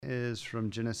is from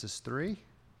Genesis 3.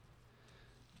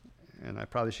 And I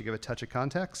probably should give a touch of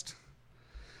context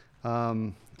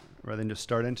rather than just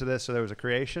start into this. So there was a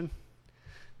creation.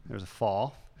 There was a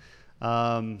fall.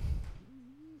 Adam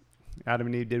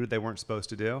and Eve did what they weren't supposed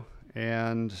to do.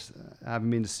 And having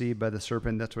been deceived by the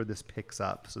serpent, that's where this picks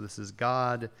up. So this is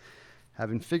God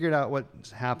having figured out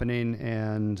what's happening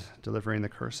and delivering the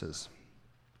curses.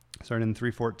 Starting in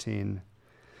 3:14.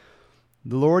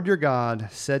 The Lord your God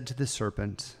said to the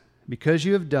serpent, because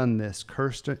you have done this,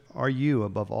 cursed are you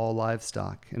above all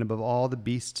livestock and above all the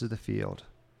beasts of the field.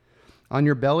 On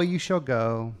your belly you shall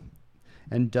go,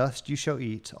 and dust you shall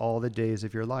eat all the days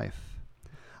of your life.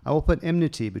 I will put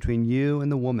enmity between you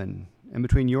and the woman, and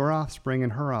between your offspring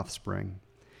and her offspring.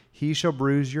 He shall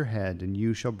bruise your head, and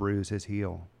you shall bruise his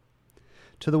heel.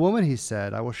 To the woman he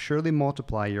said, I will surely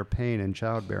multiply your pain in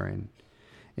childbearing.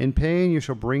 In pain you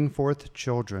shall bring forth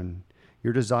children.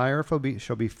 Your desire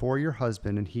shall be for your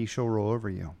husband, and he shall rule over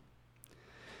you.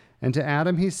 And to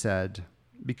Adam he said,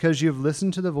 because you have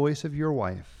listened to the voice of your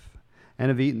wife, and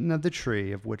have eaten of the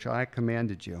tree of which I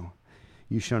commanded you,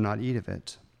 you shall not eat of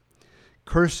it.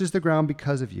 Cursed is the ground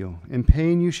because of you. In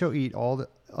pain you shall eat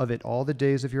of it all the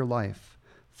days of your life.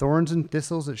 Thorns and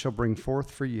thistles it shall bring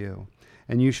forth for you,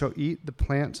 and you shall eat the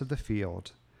plants of the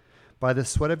field. By the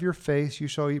sweat of your face you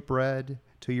shall eat bread,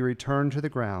 till you return to the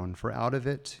ground, for out of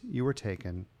it you were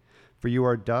taken. For you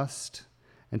are dust,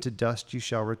 and to dust you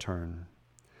shall return.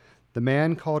 The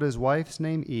man called his wife's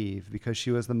name Eve, because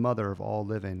she was the mother of all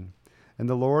living. And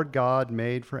the Lord God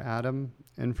made for Adam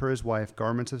and for his wife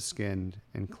garments of skin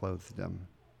and clothed them.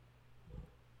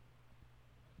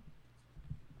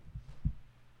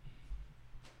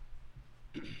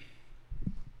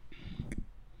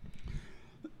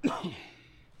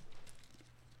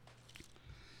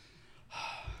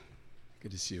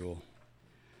 Good to see you all.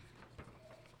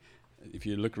 If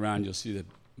you look around, you'll see that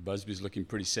Busby's looking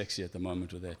pretty sexy at the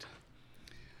moment with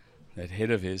that head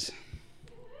of his.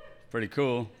 Pretty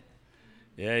cool.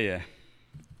 Yeah.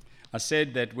 I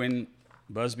said that when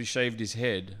Busby shaved his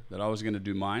head that I was going to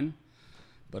do mine,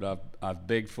 but I've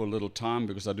begged for a little time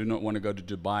because I do not want to go to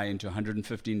Dubai into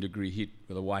 115-degree heat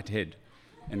with a white head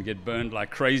and get burned like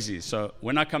crazy. So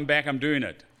when I come back, I'm doing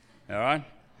it. All right?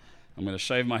 I'm going to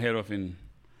shave my head off in...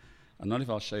 Not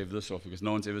if I'll shave this off, because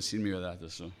no one's ever seen me without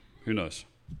this, so who knows.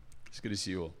 It's good to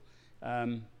see you all. I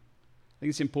think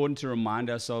it's important to remind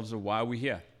ourselves of why we're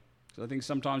here. So I think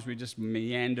sometimes we just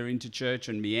meander into church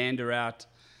and meander out,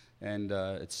 and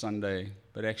it's Sunday,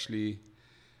 but actually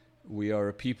we are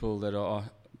a people that are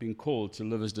being called to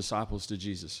live as disciples to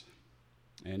Jesus,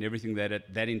 and everything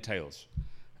that entails.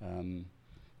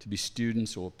 To be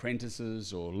students or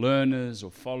apprentices or learners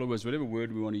or followers, whatever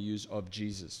word we want to use, of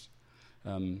Jesus.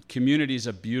 Community is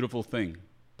a beautiful thing,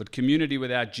 but community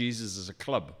without Jesus is a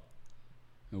club.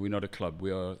 And we're not a club.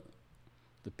 We are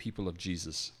the people of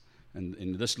Jesus. And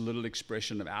in this little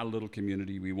expression of our little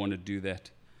community, we want to do that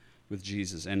with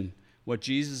Jesus. And what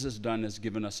Jesus has done is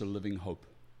given us a living hope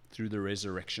through the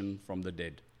resurrection from the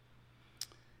dead.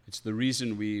 It's the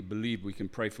reason we believe we can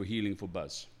pray for healing for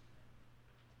Buzz.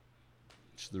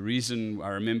 It's the reason I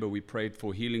remember we prayed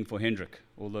for healing for Hendrik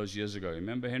all those years ago.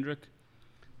 Remember Hendrik?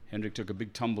 Hendrik took a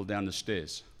big tumble down the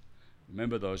stairs.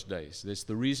 Remember those days. That's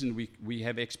the reason we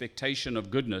have expectation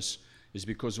of goodness, is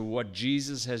because of what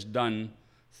Jesus has done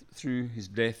through his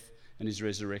death and his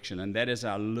resurrection. And that is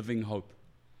our living hope.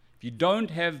 If you don't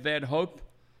have that hope,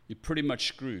 you're pretty much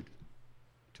screwed,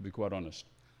 to be quite honest.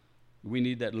 We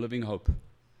need that living hope.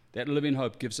 That living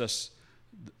hope gives us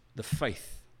the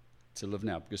faith to live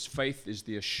now, because faith is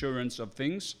the assurance of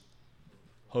things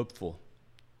hoped for.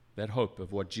 That hope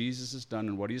of what Jesus has done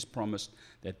and what he has promised,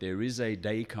 that there is a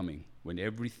day coming when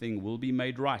everything will be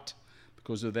made right.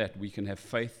 Because of that, we can have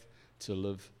faith to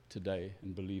live today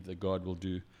and believe that God will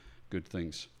do good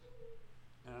things.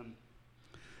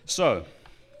 So,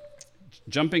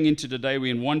 jumping into today,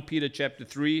 we're in 1 Peter chapter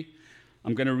 3.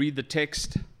 I'm going to read the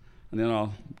text, and then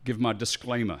I'll give my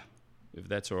disclaimer, if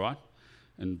that's all right.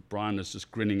 And Brian is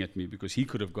just grinning at me because he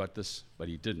could have got this, but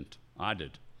he didn't. I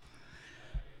did.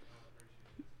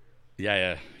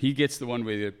 Yeah. He gets the one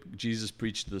where Jesus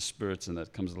preached to the spirits, and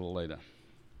that comes a little later.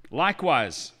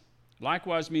 Likewise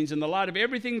means in the light of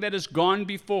everything that has gone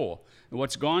before. And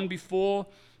what's gone before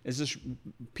is this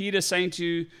Peter saying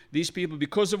to these people,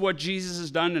 because of what Jesus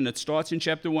has done, and it starts in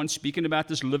chapter 1, speaking about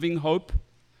this living hope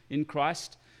in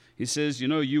Christ. He says,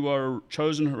 you are a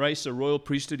chosen race, a royal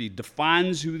priesthood. He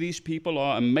defines who these people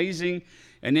are, amazing.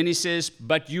 And then he says,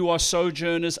 but you are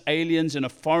sojourners, aliens in a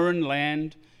foreign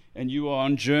land, and you are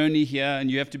on journey here,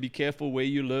 and you have to be careful where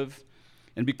you live.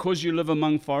 And because you live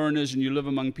among foreigners and you live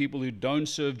among people who don't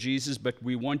serve Jesus, but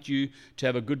we want you to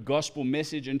have a good gospel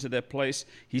message into that place,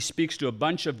 he speaks to a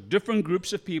bunch of different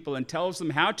groups of people and tells them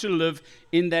how to live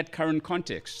in that current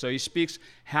context. So he speaks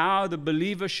how the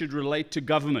believer should relate to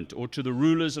government or to the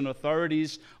rulers and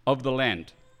authorities of the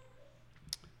land.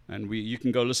 And you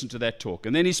can go listen to that talk.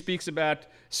 And then he speaks about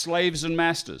slaves and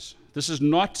masters. This is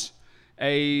not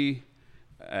to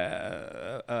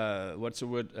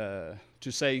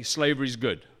say slavery is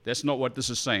good. That's not what this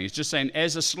is saying. It's just saying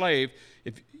as a slave,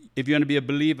 if you're going to be a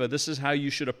believer, this is how you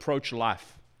should approach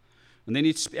life. And then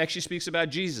he actually speaks about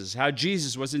Jesus, how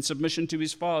Jesus was in submission to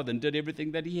his Father and did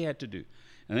everything that he had to do.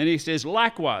 And then he says,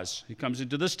 likewise, he comes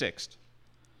into this text,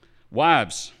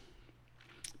 wives,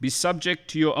 be subject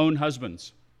to your own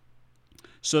husbands,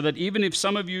 so that even if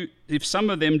some of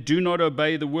them do not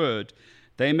obey the word,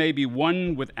 they may be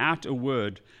won without a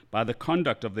word by the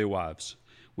conduct of their wives,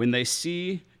 when they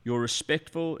see your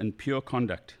respectful and pure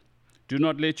conduct. Do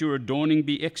not let your adorning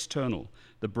be external,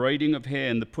 the braiding of hair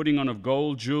and the putting on of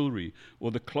gold jewelry, or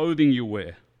the clothing you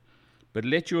wear. But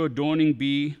let your adorning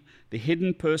be the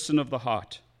hidden person of the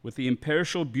heart, with the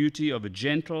imperishable beauty of a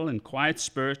gentle and quiet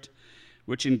spirit,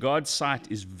 which in God's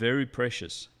sight is very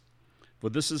precious. For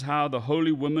this is how the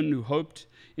holy women who hoped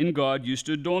in God used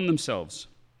to adorn themselves,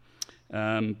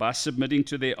 by submitting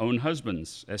to their own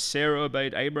husbands, as Sarah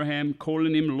obeyed Abraham,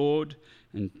 calling him Lord.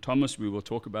 And Thomas, we will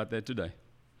talk about that today.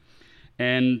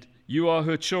 And you are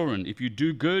her children, if you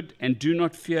do good and do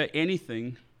not fear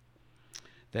anything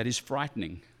that is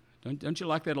frightening. Don't you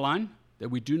like that line? That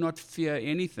we do not fear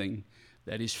anything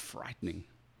that is frightening.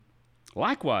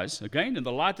 Likewise, again, in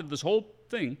the light of this whole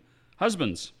thing,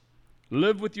 husbands,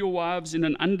 live with your wives in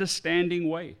an understanding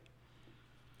way,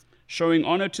 showing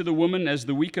honor to the woman as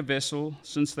the weaker vessel,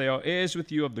 since they are heirs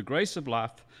with you of the grace of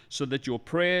life, so that your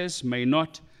prayers may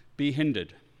not be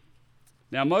hindered.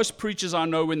 Now, most preachers I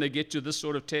know, when they get to this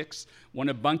sort of text, want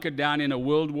to bunker down in a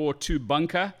World War II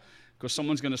bunker, because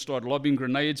someone's going to start lobbing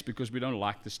grenades because we don't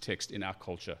like this text in our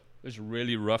culture. It's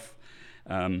really rough.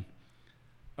 A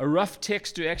rough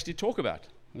text to actually talk about.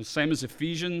 The same as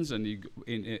Ephesians, and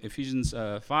in Ephesians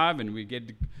 5, and we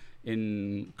get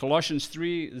in Colossians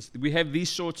 3, we have these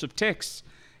sorts of texts,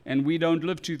 and we don't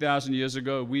live 2,000 years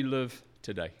ago, we live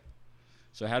today.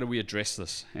 So how do we address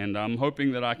this? And I'm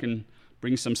hoping that I can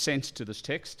bring some sense to this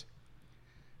text.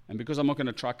 And because I'm not going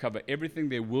to try to cover everything,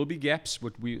 there will be gaps,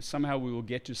 but we will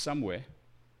get to somewhere.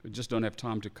 We just don't have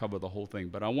time to cover the whole thing.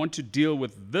 But I want to deal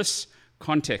with this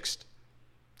context.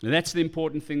 And that's the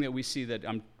important thing that we see, that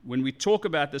when we talk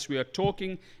about this, we are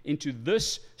talking into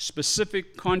this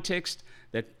specific context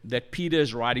that Peter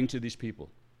is writing to these people.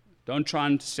 Don't try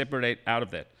and separate out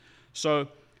of that. So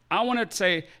I want to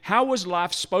say, how was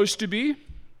life supposed to be?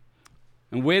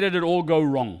 And where did it all go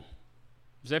wrong?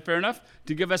 Is that fair enough?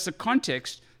 To give us a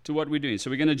context to what we're doing. So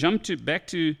we're going to jump back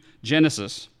to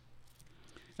Genesis.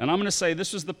 And I'm going to say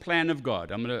this was the plan of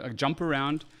God. I'm going to jump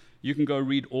around. You can go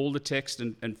read all the text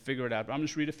and figure it out. But I'm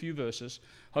just read a few verses.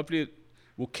 Hopefully it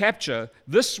will capture.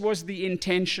 This was the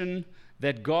intention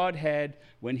that God had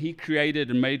when he created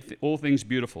and made all things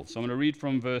beautiful. So I'm going to read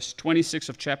from verse 26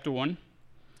 of chapter 1.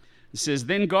 It says,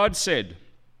 Then God said,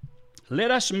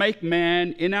 Let us make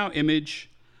man in our image,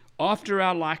 after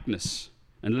our likeness,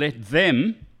 and let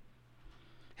them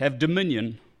have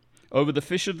dominion over the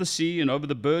fish of the sea, and over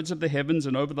the birds of the heavens,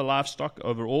 and over the livestock,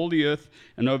 over all the earth,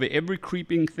 and over every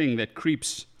creeping thing that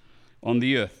creeps on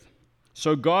the earth.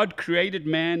 So God created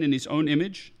man in his own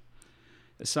image.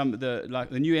 The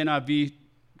new NIV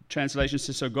translation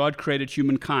says, so God created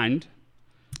humankind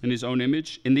in his own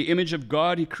image. In the image of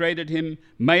God, he created him,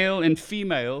 male and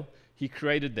female, he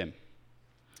created them.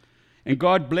 And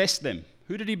God blessed them.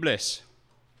 Who did he bless?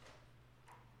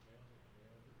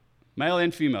 Male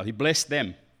and female. He blessed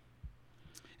them.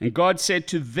 And God said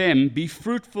to them, Be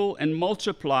fruitful and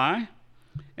multiply,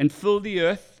 and fill the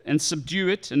earth, and subdue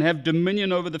it, and have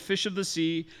dominion over the fish of the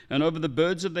sea, and over the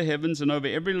birds of the heavens, and over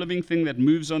every living thing that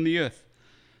moves on the earth.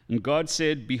 And God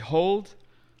said, Behold,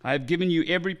 I have given you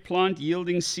every plant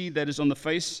yielding seed that is on the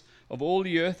face of all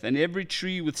the earth, and every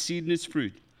tree with seed in its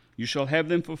fruit. You shall have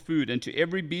them for food, and to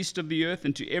every beast of the earth,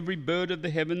 and to every bird of the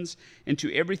heavens, and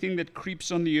to everything that creeps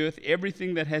on the earth,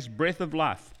 everything that has breath of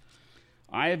life.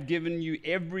 I have given you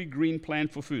every green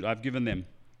plant for food. I've given them.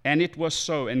 And it was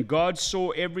so. And God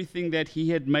saw everything that he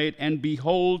had made, and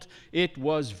behold, it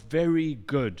was very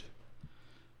good.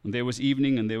 And there was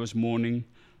evening and there was morning,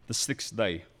 the sixth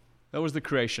day. That was the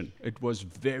creation. It was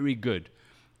very good.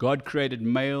 God created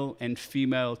male and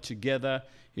female together.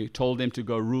 He told them to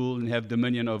go rule and have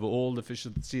dominion over all the fish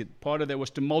of the sea. Part of that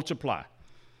was to multiply.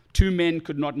 2 men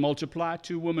could not multiply.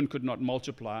 2 women could not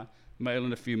multiply. male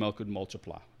and a female could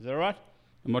multiply. Is that all right?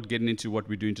 I'm not getting into what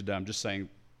we're doing today. I'm just saying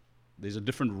there's a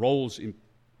different roles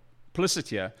implicit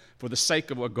here for the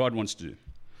sake of what God wants to do.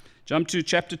 Jump to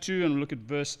chapter 2 and look at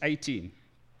verse 18.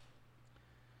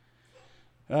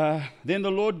 Then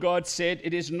the Lord God said,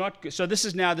 it is not good. So this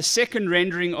is now the second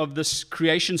rendering of this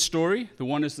creation story. The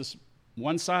one is this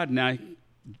one side, now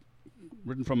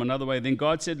written from another way. Then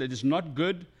God said, it is not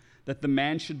good that the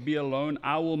man should be alone.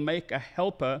 I will make a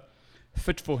helper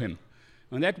fit for him.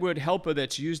 And that word helper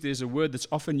that's used, there's a word that's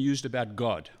often used about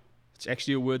God. It's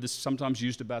actually a word that's sometimes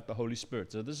used about the Holy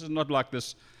Spirit. So this is not like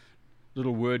this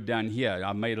little word down here,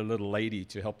 I made a little lady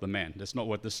to help the man. That's not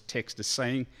what this text is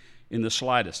saying in the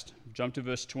slightest. Jump to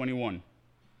verse 21.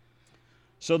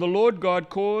 So the Lord God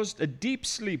caused a deep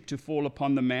sleep to fall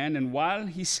upon the man, and while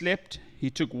he slept, he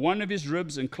took one of his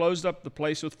ribs and closed up the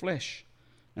place with flesh.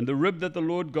 And the rib that the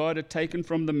Lord God had taken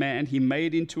from the man, he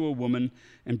made into a woman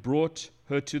and brought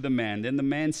her to the man. Then the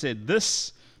man said,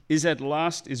 this is at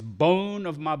last is bone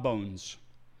of my bones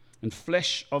and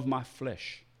flesh of my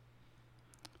flesh.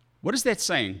 What is that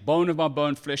saying? Bone of my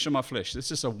bone, flesh of my flesh.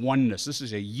 This is a oneness. This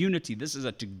is a unity. This is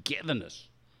a togetherness.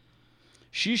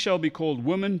 She shall be called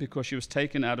woman because she was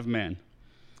taken out of man.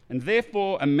 And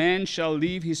therefore a man shall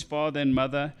leave his father and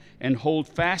mother and hold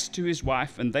fast to his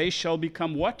wife, and they shall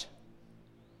become what?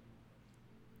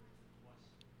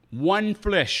 One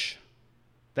flesh.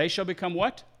 They shall become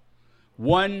what?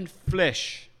 One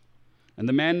flesh. And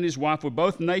the man and his wife were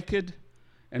both naked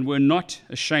and were not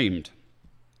ashamed.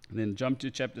 And then jump to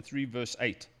chapter 3, verse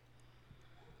 8.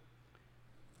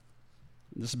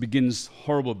 This begins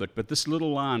horrible bit, but this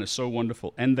little line is so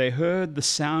wonderful. And they heard the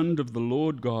sound of the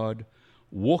Lord God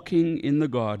walking in the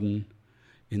garden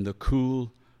in the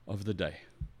cool of the day.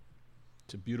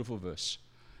 It's a beautiful verse.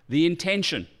 The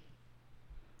intention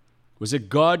was that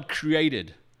God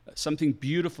created something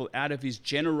beautiful out of his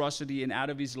generosity and out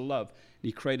of his love. And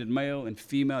he created male and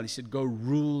female. He said, go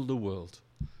rule the world.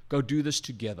 Go do this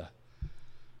together.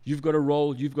 You've got a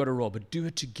role, you've got a role, but do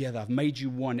it together. I've made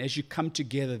you one. As you come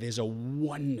together, there's a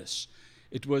oneness.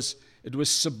 It was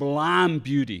sublime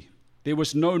beauty. There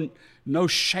was no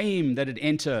shame that had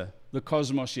entered the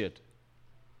cosmos yet.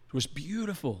 It was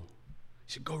beautiful.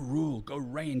 He said, go rule, go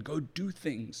reign, go do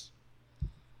things.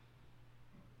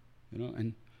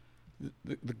 And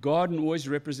the garden always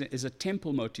is a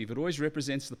temple motif. It always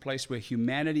represents the place where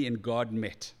humanity and God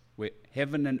met, where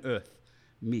heaven and earth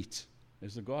meet.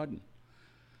 There's the garden.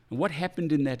 And what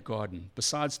happened in that garden,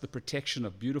 besides the protection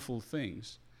of beautiful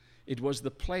things, it was the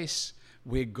place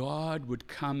where God would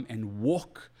come and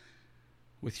walk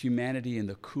with humanity in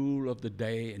the cool of the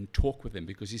day and talk with them,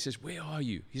 because he says, where are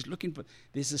you? He's looking for,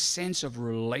 there's a sense of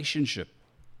relationship.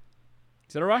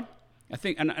 Is that all right? I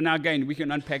think, and again, we can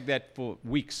unpack that for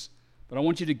weeks, but I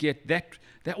want you to get that.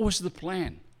 That was the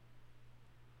plan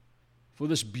for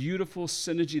this beautiful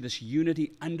synergy, this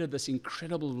unity under this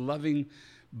incredible, loving,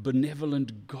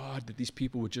 benevolent God, that these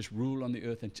people would just rule on the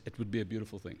earth, and it would be a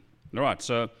beautiful thing. All right,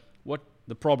 so what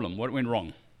the problem? What went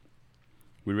wrong?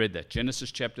 We read that.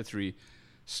 Genesis chapter 3.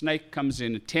 Snake comes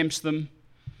in and tempts them,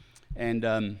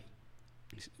 and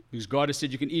because God has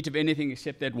said you can eat of anything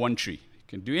except that one tree.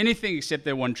 You can do anything except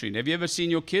that one tree. And have you ever seen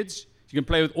your kids? You can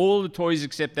play with all the toys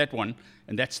except that one,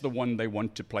 and that's the one they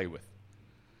want to play with.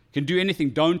 You can do anything.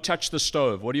 Don't touch the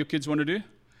stove. What do your kids want to do?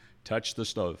 Touch the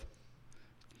stove.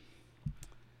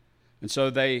 And so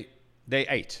they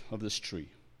ate of this tree.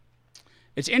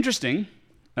 It's interesting,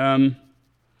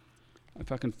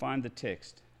 if I can find the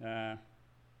text,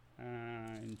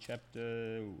 in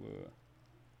chapter,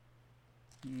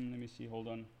 let me see, hold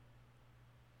on.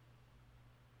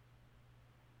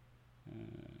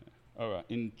 All right,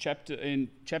 in chapter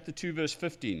 2, verse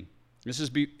 15,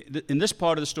 in this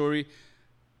part of the story,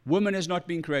 woman has not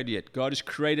been created yet. God has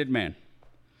created man.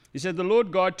 He said, the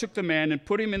Lord God took the man and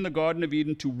put him in the Garden of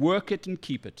Eden to work it and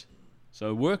keep it.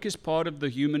 So work is part of the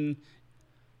human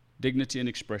dignity and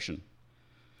expression.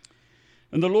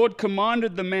 And the Lord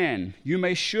commanded the man, you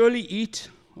may surely eat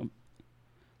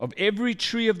of every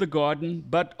tree of the garden,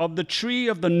 but of the tree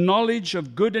of the knowledge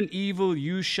of good and evil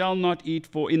you shall not eat,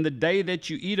 for in the day that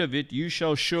you eat of it you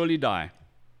shall surely die.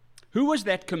 Who was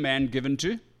that command given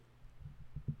to?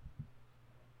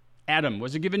 Adam.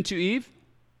 Was it given to Eve?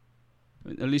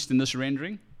 At least in this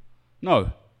rendering?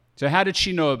 No. So how did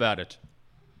she know about it?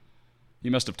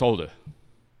 He must have told her.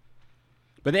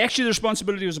 But actually the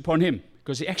responsibility was upon him,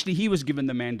 because he was given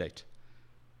the mandate.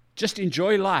 Just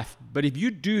enjoy life. But if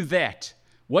you do that,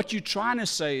 what you're trying to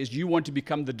say is you want to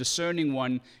become the discerning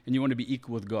one and you want to be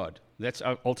equal with God. That's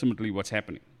ultimately what's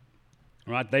happening.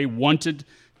 Right? They wanted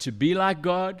to be like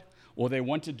God, or they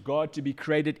wanted God to be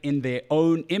created in their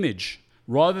own image,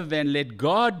 rather than let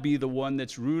God be the one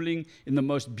that's ruling in the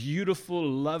most beautiful,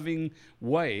 loving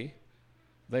way,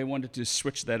 they wanted to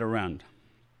switch that around.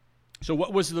 So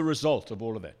what was the result of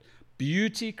all of that?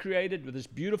 Beauty created with this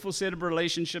beautiful set of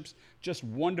relationships, just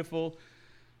wonderful.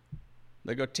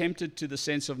 They got tempted to the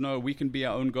sense of, no, we can be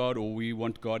our own God, or we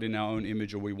want God in our own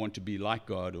image, or we want to be like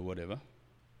God, or whatever.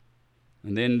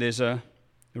 And then there's a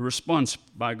response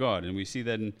by God, and we see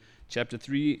that in chapter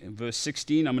 3, verse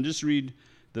 16. I'm going to just read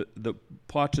the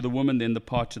part to the woman, then the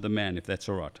part to the man, if that's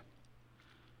all right.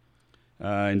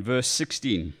 In verse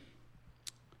 16,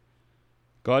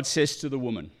 God says to the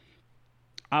woman,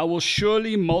 I will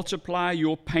surely multiply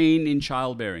your pain in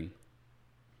childbearing.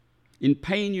 In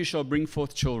pain you shall bring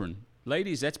forth children.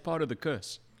 Ladies, that's part of the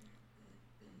curse.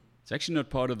 It's actually not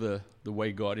part of the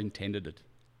way God intended it.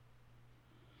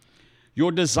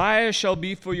 Your desire shall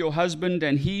be for your husband,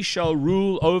 and he shall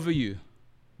rule over you.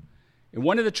 And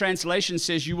one of the translations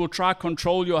says you will try to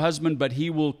control your husband, but he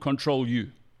will control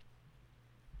you.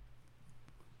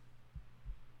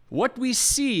 What we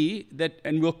see,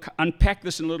 and we'll unpack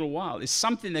this in a little while, is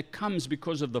something that comes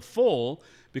because of the fall,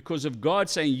 because of God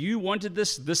saying, you wanted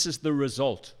this, this is the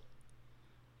result.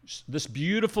 This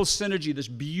beautiful synergy, this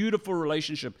beautiful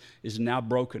relationship is now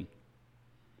broken.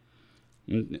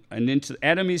 And then to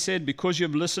Adam he said, because you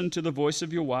have listened to the voice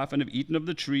of your wife and have eaten of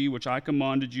the tree which I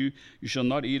commanded you, you shall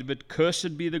not eat of it.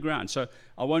 Cursed be the ground. So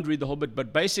I won't read the whole bit,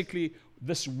 but basically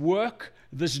this work,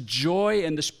 this joy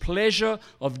and this pleasure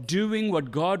of doing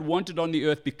what God wanted on the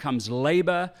earth becomes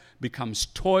labor, becomes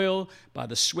toil by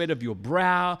the sweat of your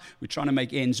brow. We're trying to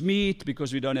make ends meet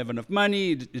because we don't have enough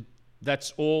money.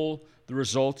 That's all the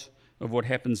result of what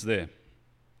happens there.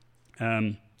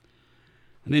 And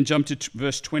then jump to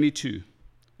verse 22.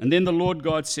 And then the Lord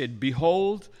God said,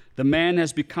 behold, the man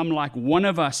has become like one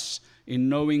of us in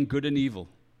knowing good and evil.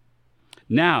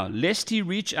 Now, lest he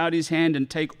reach out his hand and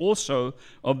take also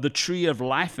of the tree of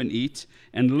life and eat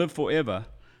and live forever.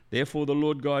 Therefore the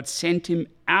Lord God sent him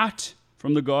out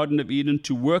from the Garden of Eden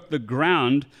to work the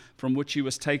ground from which he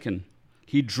was taken.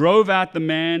 He drove out the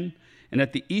man, and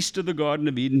at the east of the Garden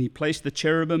of Eden he placed the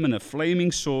cherubim and a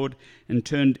flaming sword and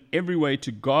turned every way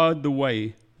to guard the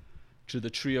way to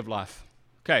the tree of life.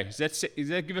 Okay, does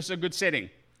that give us a good setting?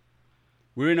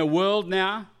 We're in a world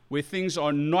now where things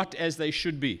are not as they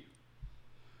should be.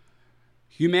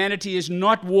 Humanity is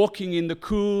not walking in the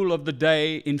cool of the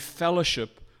day in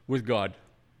fellowship with God.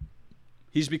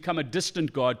 He's become a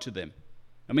distant God to them.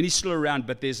 I mean, he's still around,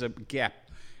 but there's a gap.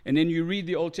 And then you read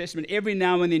the Old Testament, every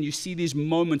now and then you see these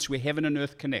moments where heaven and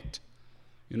earth connect.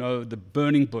 You know, the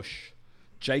burning bush,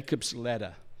 Jacob's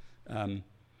ladder,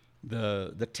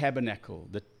 the tabernacle,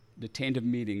 the tent of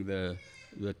meeting, the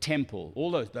temple, all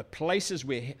those, the places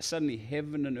where suddenly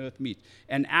heaven and earth meet.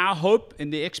 And our hope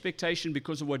and the expectation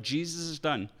because of what Jesus has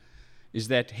done is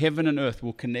that heaven and earth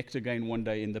will connect again one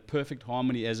day in the perfect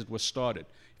harmony as it was started.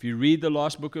 If you read the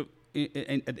last book at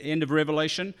the end of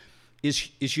Revelation,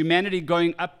 is humanity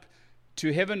going up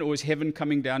to heaven or is heaven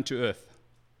coming down to earth?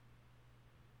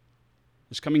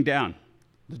 It's coming down.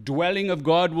 The dwelling of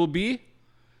God will be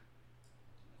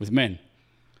with men.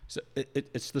 So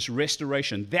it's this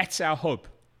restoration. That's our hope.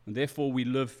 And therefore we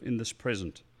live in this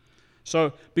present.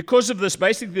 So because of this,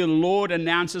 basically the Lord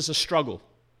announces a struggle.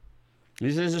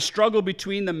 There's a struggle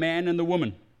between the man and the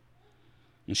woman.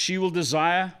 And she will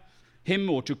desire him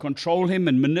or to control him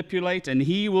and manipulate, and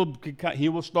he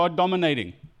will start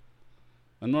dominating.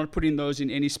 I'm not putting those in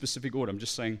any specific order. I'm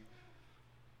just saying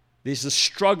there's a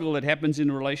struggle that happens in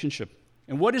a relationship.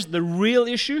 And what is the real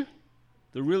issue?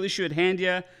 The real issue at hand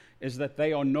here is that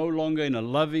they are no longer in a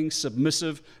loving,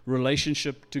 submissive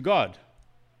relationship to God.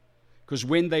 Because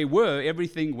when they were,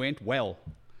 everything went well.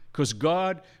 Because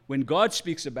when God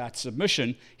speaks about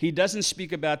submission, he doesn't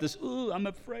speak about this, oh, I'm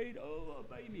afraid, oh,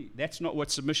 obey me. That's not what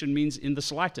submission means in the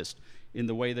slightest, in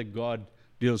the way that God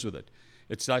deals with it.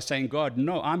 It's like saying, God,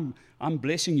 no, I'm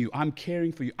blessing you. I'm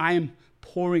caring for you. I am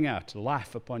pouring out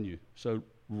life upon you. So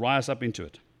rise up into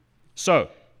it. So,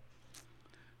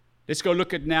 let's go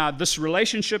look at now this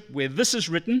relationship where this is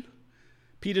written.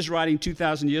 Peter's writing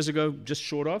 2,000 years ago, just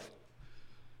short of,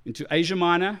 into Asia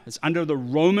Minor. It's under the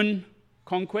Roman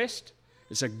conquest.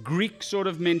 It's a Greek sort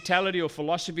of mentality or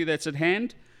philosophy that's at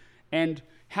hand. And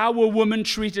how were women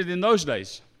treated in those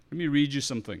days? Let me read you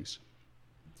some things.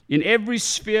 In every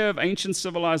sphere of ancient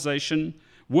civilization,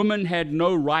 women had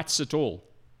no rights at all.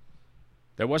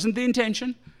 That wasn't the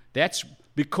intention. That's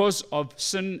because of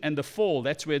sin and the fall.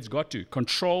 That's where it's got to.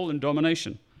 Control and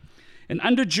domination. And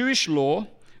under Jewish law,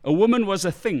 a woman was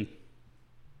a thing.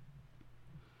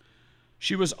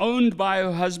 She was owned by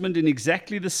her husband in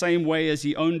exactly the same way as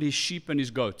he owned his sheep and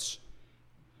his goats.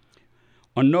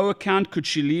 On no account could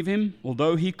she leave him,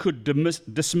 although he could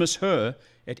dismiss her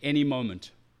at any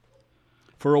moment.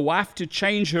 For a wife to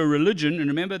change her religion, and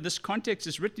remember this context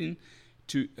is written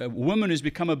to a woman who's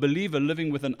become a believer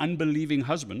living with an unbelieving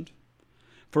husband.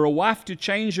 For a wife to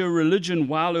change her religion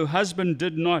while her husband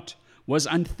did not was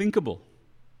unthinkable.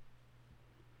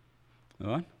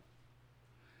 All right?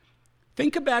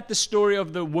 Think about the story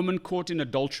of the woman caught in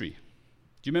adultery.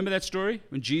 Do you remember that story?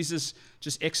 When Jesus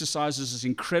just exercises this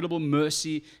incredible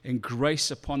mercy and grace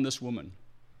upon this woman.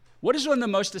 What is one of the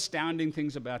most astounding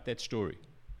things about that story?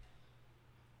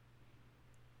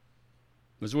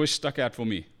 It was always stuck out for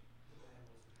me.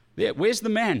 There, where's the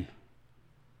man?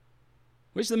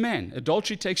 Where's the man?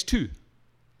 Adultery takes two.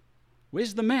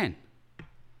 Where's the man?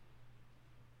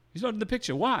 He's not in the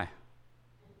picture. Why?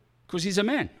 Because he's a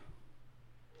man.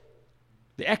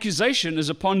 The accusation is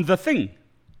upon the thing.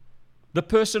 The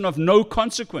person of no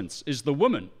consequence is the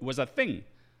woman, was a thing.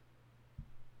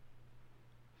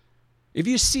 If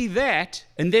you see that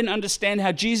and then understand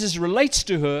how Jesus relates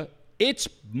to her, it's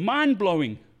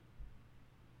mind-blowing.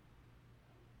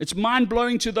 It's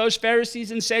mind-blowing to those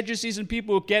Pharisees and Sadducees and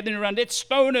people who are gathering around. Let's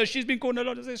stone her. She's been called a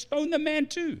lot. Let's stone the man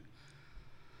too.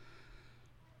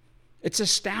 It's an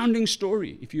astounding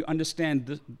story if you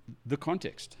understand the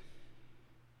context.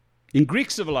 In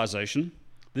Greek civilization,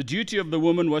 the duty of the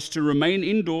woman was to remain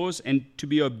indoors and to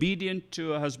be obedient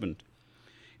to her husband.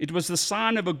 It was the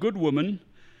sign of a good woman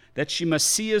that she must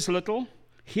see as little,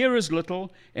 hear as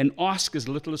little, and ask as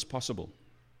little as possible.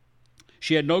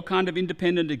 She had no kind of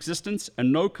independent existence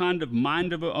and no kind of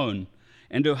mind of her own,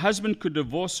 and her husband could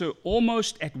divorce her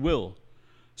almost at will,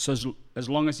 so as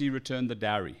long as he returned the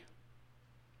dowry.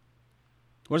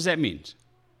 What does that mean?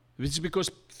 It's because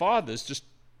fathers just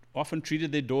often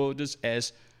treated their daughters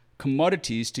as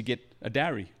commodities to get a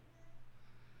dowry.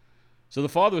 So the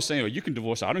father was saying, oh, you can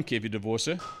divorce her. I don't care if you divorce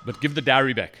her, but give the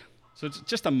dowry back. So it's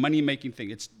just a money-making thing.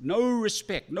 It's no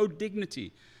respect, no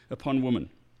dignity upon women.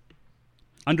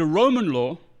 Under Roman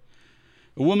law,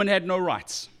 a woman had no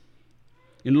rights.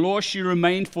 In law, she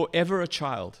remained forever a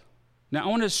child. Now, I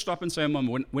want to stop and say a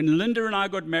moment. When Linda and I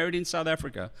got married in South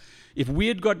Africa, if we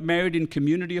had got married in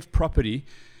community of property,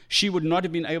 she would not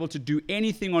have been able to do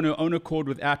anything on her own accord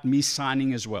without me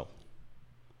signing as well.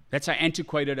 That's how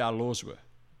antiquated our laws were.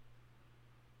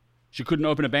 She couldn't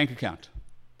open a bank account.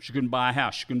 She couldn't buy a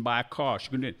house. She couldn't buy a car. She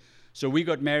couldn't. So we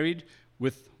got married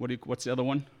with, what's the other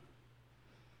one?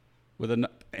 With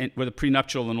a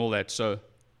prenuptial and all that. So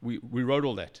we wrote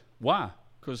all that. Why?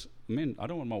 Because, I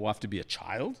don't want my wife to be a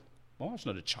child. My wife's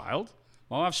not a child.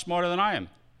 My wife's smarter than I am.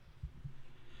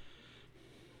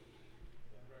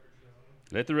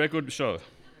 Let the record show.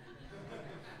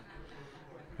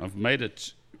 I've made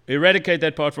it. Eradicate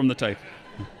that part from the tape.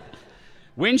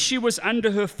 When she was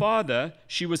under her father,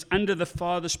 she was under the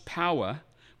father's power,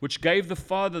 which gave the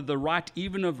father the right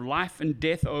even of life and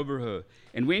death over her.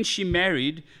 And when she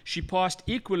married, she passed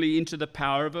equally into the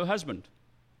power of her husband.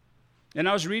 And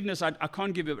I was reading this, I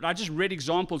can't give it, but I just read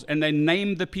examples, and they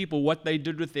named the people what they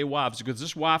did with their wives, because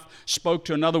this wife spoke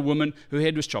to another woman, her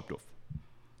head was chopped off.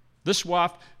 This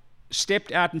wife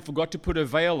stepped out and forgot to put her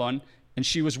veil on, and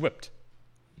she was whipped.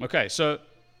 Okay, so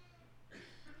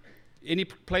any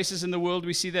places in the world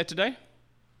we see that today?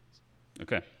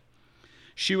 Okay.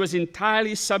 She was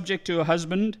entirely subject to her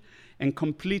husband and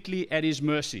completely at his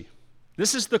mercy.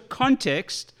 This is the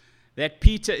context that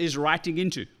Peter is writing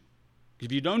into.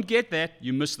 If you don't get that,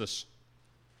 you miss this.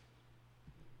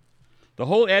 The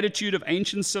whole attitude of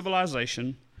ancient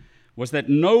civilization was that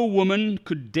no woman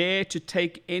could dare to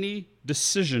take any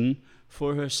decision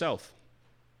for herself.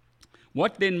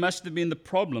 What then must have been the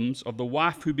problems of the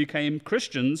wife who became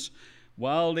Christians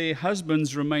while their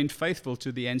husbands remained faithful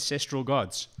to the ancestral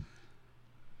gods?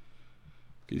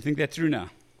 Can you think that through now?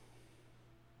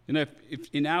 You know,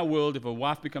 if in our world, if a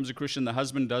wife becomes a Christian, the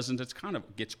husband doesn't, it kind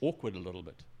of gets awkward a little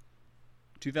bit.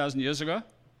 2,000 years ago,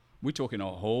 we're talking a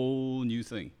whole new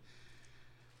thing.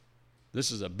 This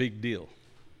is a big deal.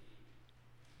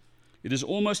 It is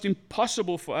almost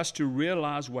impossible for us to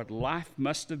realize what life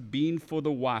must have been for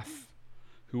the wife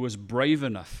who was brave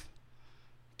enough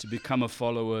to become a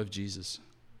follower of Jesus.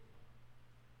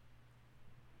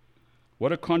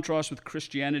 What a contrast with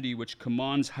Christianity, which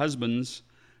commands husbands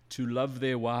to love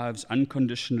their wives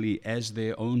unconditionally as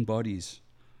their own bodies.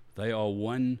 They are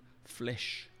one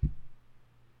flesh.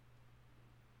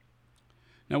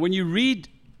 Now, when you read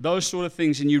those sort of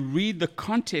things and you read the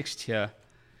context here,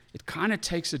 it kind of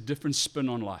takes a different spin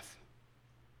on life.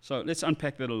 So let's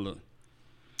unpack that a little.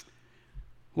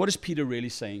 What is Peter really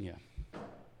saying here?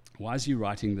 Why is he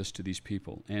writing this to these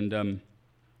people? And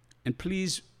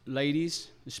please ladies,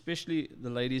 especially the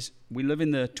ladies, we live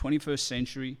in the 21st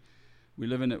century. We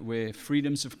live in it where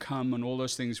freedoms have come and all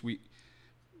those things. We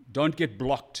don't get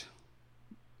blocked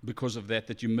because of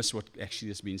that you miss what actually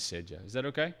has been said here. Is that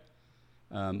okay?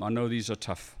 I know these are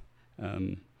tough.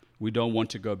 We don't want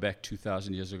to go back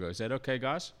 2,000 years ago. Is that okay,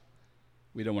 guys?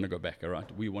 We don't want to go back, all right?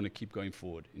 We want to keep going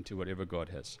forward into whatever God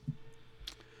has.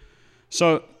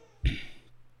 So,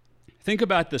 think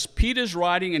about this. Peter's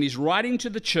writing, and he's writing to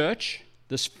the church,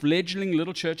 this fledgling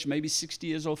little church, maybe 60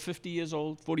 years old, 50 years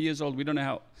old, 40 years old. We don't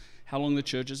know how long the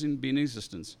church has been in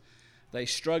existence. They're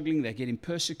struggling. They're getting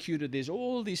persecuted. There's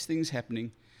all these things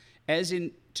happening. As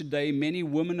in today, many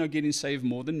women are getting saved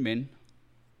more than men.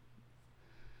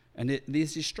 And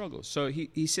there's these struggles. So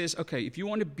he says, okay, if you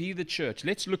want to be the church,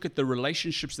 let's look at the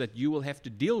relationships that you will have to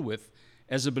deal with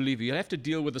as a believer. You'll have to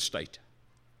deal with the state.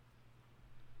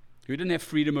 We didn't have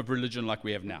freedom of religion like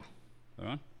we have now. All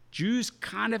right? Jews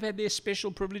kind of had their special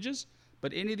privileges,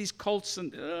 but any of these cults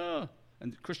and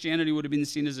Christianity would have been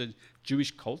seen as a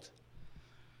Jewish cult.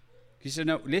 He said,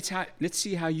 no, let's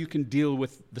see how you can deal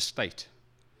with the state.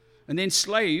 And then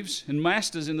slaves and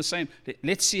masters in the same.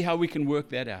 Let's see how we can work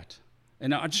that out.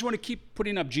 And I just want to keep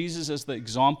putting up Jesus as the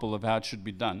example of how it should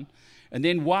be done. And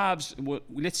then wives, well,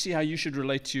 let's see how you should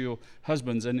relate to your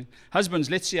husbands. And husbands,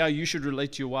 let's see how you should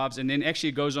relate to your wives. And then actually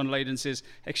it goes on later and says,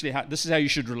 actually, this is how you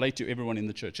should relate to everyone in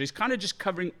the church. So he's kind of just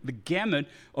covering the gamut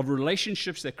of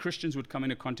relationships that Christians would come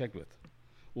into contact with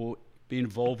or be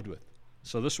involved with.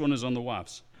 So this one is on the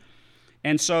wives.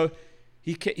 And so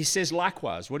he says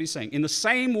likewise, what he's saying, in the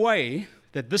same way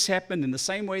that this happened, in the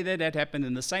same way that happened,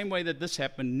 in the same way that this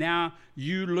happened, now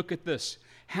you look at this.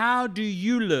 How do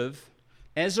you live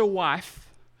as a wife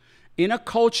in a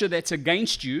culture that's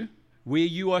against you, where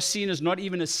you are seen as not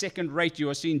even a second rate, you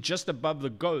are seen just above the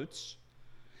goats?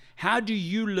 How do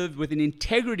you live with an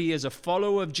integrity as a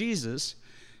follower of Jesus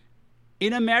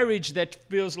in a marriage that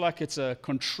feels like it's a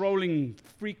controlling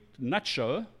freak nut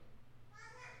show?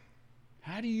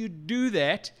 How do you do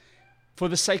that for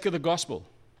the sake of the gospel?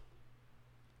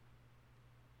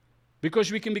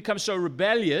 Because we can become so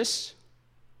rebellious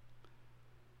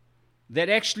that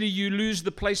actually you lose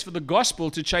the place for the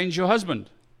gospel to change your husband.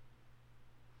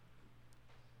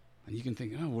 And you can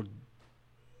think, oh, well,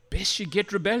 best she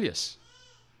get rebellious.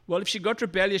 Well, if she got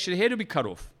rebellious, her head would be cut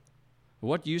off.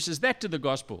 What use is that to the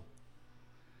gospel?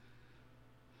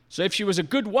 So if she was a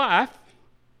good wife,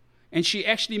 and she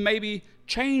actually maybe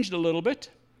changed a little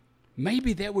bit,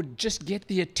 maybe that would just get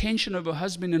the attention of her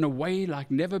husband in a way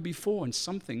like never before, and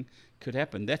something could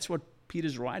happen. That's what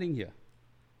Peter's writing here.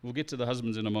 We'll get to the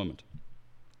husbands in a moment.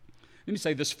 Let me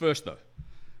say this first, though,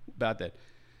 about that.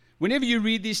 Whenever you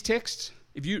read these texts,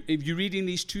 if you're reading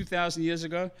these 2,000 years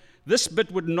ago, this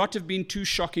bit would not have been too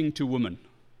shocking to women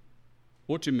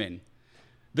or to men.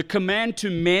 The command to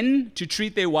men to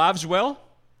treat their wives well,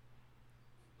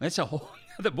 that's a whole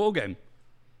other ballgame.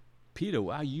 Peter,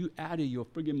 wow, you out of your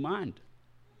friggin' mind.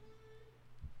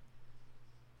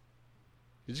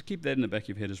 You just keep that in the back of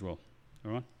your head as well.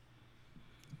 All right?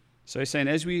 So he's saying,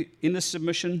 as we, in this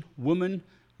submission, women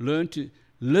learn to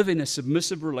live in a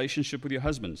submissive relationship with your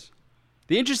husbands.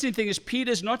 The interesting thing is,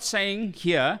 Peter's not saying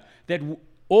here that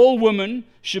all women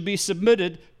should be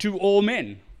submitted to all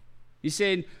men. He's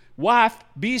saying, wife,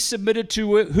 be submitted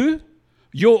to who?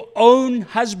 Your own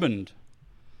husband.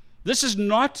 This is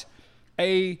not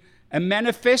a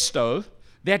manifesto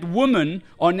that women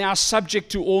are now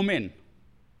subject to all men.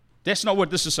 That's not what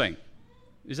this is saying.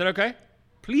 Is that okay?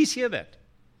 Please hear that.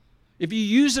 If you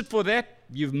use it for that,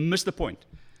 you've missed the point.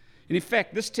 And in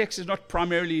fact, this text is not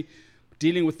primarily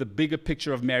dealing with the bigger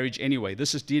picture of marriage anyway.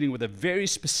 This is dealing with a very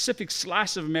specific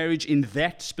slice of marriage in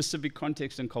that specific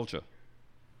context and culture.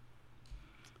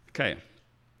 Okay.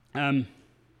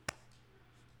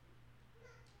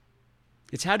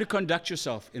 It's how to conduct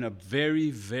yourself in a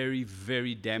very, very,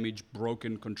 very damaged,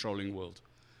 broken, controlling world.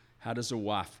 How does a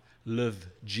wife live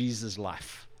Jesus'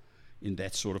 life in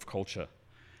that sort of culture?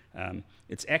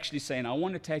 It's actually saying, I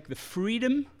want to take the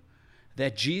freedom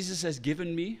that Jesus has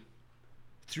given me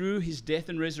through his death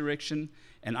and resurrection,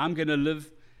 and I'm going to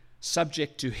live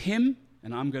subject to him,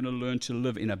 and I'm going to learn to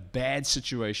live in a bad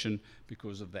situation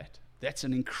because of that. That's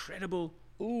an incredible,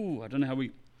 I don't know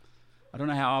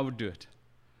how I would do it.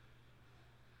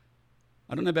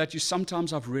 I don't know about you,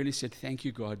 sometimes I've really said, thank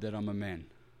you, God, that I'm a man.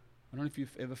 I don't know if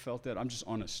you've ever felt that. I'm just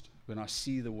honest when I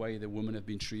see the way that women have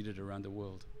been treated around the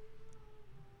world.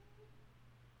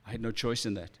 I had no choice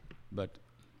in that, but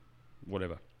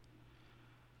whatever.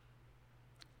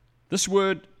 This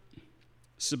word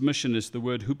submission is the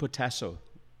word hypotasso.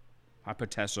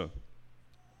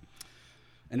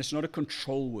 And it's not a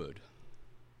control word.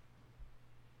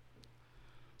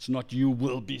 It's not you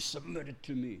will be submitted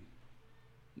to me.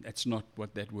 That's not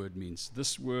what that word means.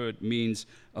 This word means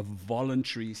a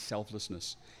voluntary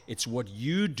selflessness. It's what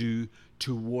you do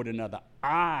toward another.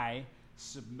 I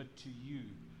submit to you,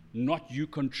 not you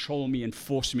control me and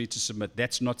force me to submit.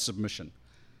 That's not submission.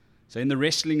 So in the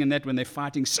wrestling and that, when they're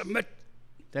fighting, submit.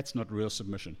 That's not real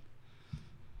submission.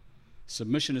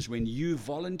 Submission is when you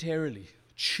voluntarily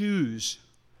choose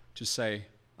to say,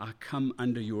 I come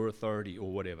under your authority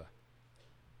or whatever.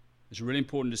 It's really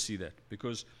important to see that,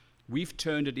 because we've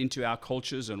turned it into our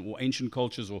cultures or ancient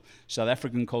cultures or South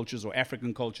African cultures or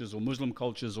African cultures or Muslim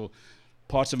cultures or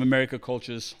parts of America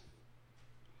cultures.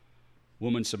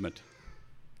 Women submit.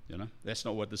 That's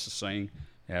not what this is saying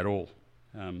at all.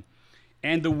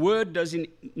 And the word does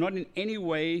not in any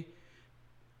way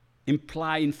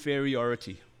imply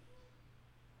inferiority.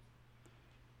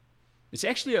 It's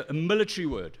actually a military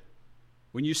word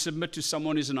when you submit to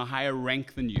someone who's in a higher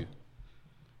rank than you.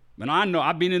 And I know,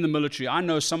 I've been in the military, I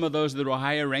know some of those that were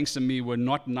higher ranks than me were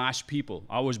not nice people.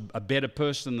 I was a better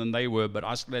person than they were, but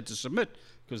I still had to submit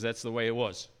because that's the way it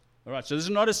was. All right, so this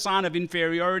is not a sign of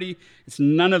inferiority. It's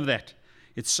none of that.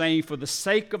 It's saying for the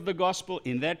sake of the gospel,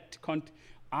 in that context,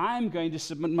 I'm going to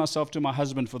submit myself to my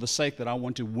husband for the sake that I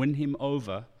want to win him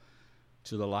over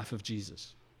to the life of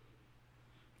Jesus.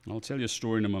 I'll tell you a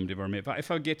story in a moment if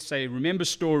I get to say, remember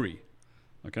story,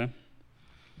 okay?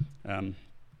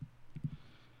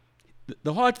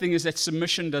 The hard thing is that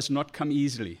submission does not come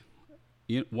easily.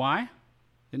 Why?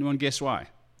 Anyone guess why?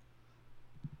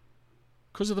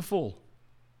 Because of the fall.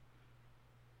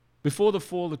 Before the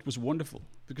fall, it was wonderful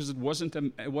because it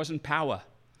wasn't power,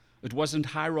 it wasn't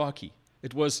hierarchy,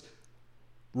 it was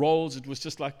roles. It was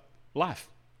just like life.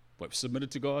 We've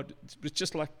submitted to God. It's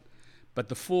just like, but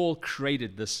the fall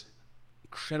created this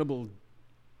incredible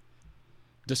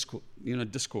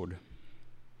discord.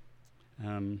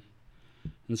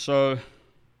 And so,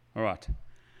 all right,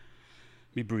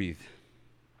 let me breathe.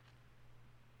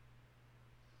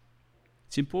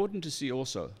 It's important to see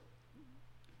also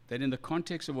that in the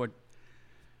context of what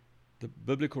the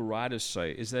biblical writers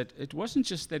say is that it wasn't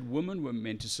just that women were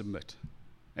meant to submit.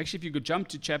 Actually, if you could jump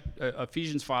to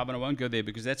Ephesians 5, and I won't go there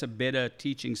because that's a better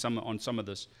teaching on some of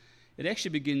this. It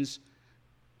actually begins,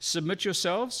 submit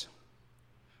yourselves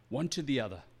one to the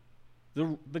other.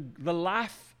 The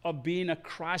life of being a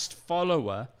Christ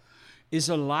follower is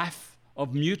a life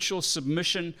of mutual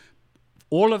submission,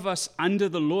 all of us under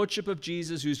the lordship of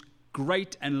Jesus, who's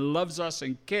great and loves us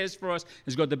and cares for us,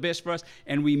 has got the best for us,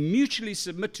 and we mutually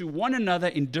submit to one another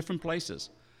in different places.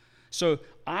 So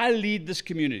I lead this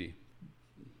community,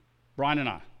 Brian and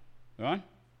I, right?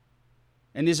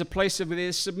 And there's a place where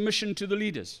there's submission to the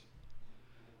leaders.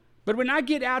 But when I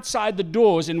get outside the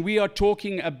doors and we are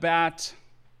talking about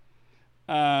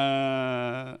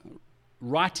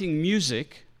writing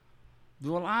music,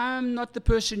 well, I'm not the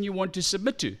person you want to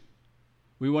submit to.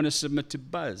 We want to submit to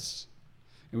Buzz,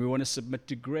 and we want to submit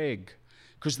to Greg,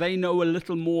 because they know a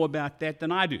little more about that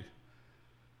than I do.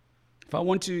 If I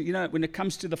want to, when it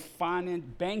comes to the finance,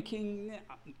 banking,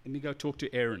 let me go talk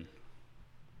to Aaron.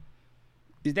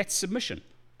 That's submission.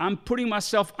 I'm putting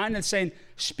myself on and saying,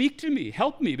 speak to me,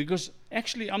 help me, because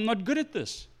actually I'm not good at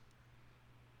this.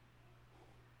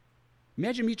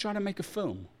 Imagine me trying to make a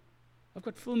film. I've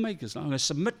got filmmakers. I'm going to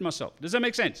submit myself. Does that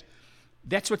make sense?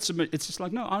 That's what submit. It's just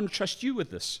like, no, I want to trust you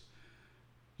with this.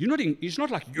 It's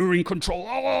not like you're in control.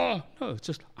 Oh, no, it's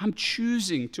just I'm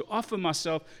choosing to offer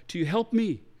myself to you. Help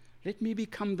me. Let me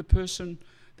become the person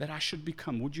that I should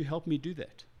become. Would you help me do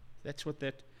that? That's what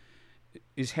that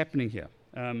is happening here.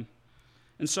 And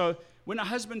so when a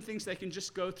husband thinks they can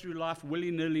just go through life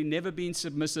willy-nilly, never being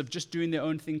submissive, just doing their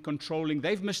own thing, controlling,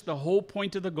 they've missed the whole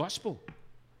point of the gospel.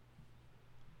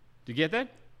 Do you get that?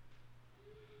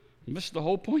 You missed the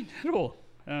whole point at all.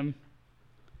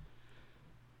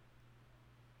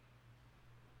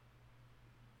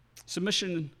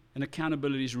 Submission and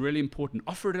accountability is really important.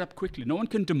 Offer it up quickly. No one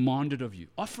can demand it of you.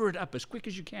 Offer it up as quick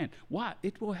as you can. Why?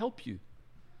 It will help you.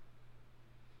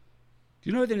 Do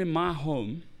you know that in my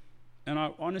home, and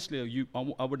I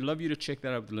would love you to check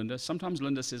that out with Linda. Sometimes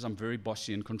Linda says I'm very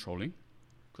bossy and controlling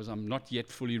because I'm not yet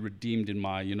fully redeemed in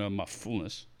my, my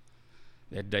fullness.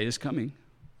 That day is coming.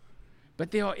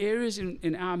 But there are areas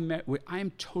in our marriage where I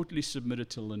am totally submitted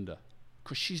to Linda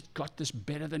because she's got this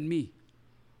better than me.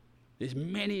 There's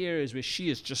many areas where she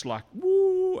is just like,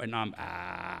 woo, and I'm,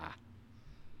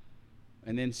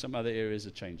 And then some other areas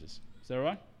it changes. Is that all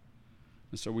right?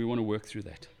 And so we want to work through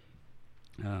that.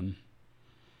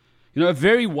 A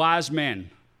very wise man,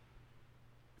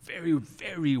 very,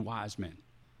 very wise man,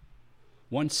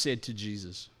 once said to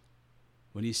Jesus,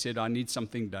 when he said, I need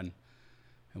something done.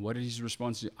 And what is his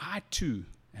response? I too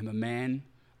am a man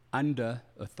under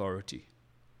authority.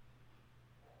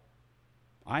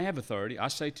 I have authority. I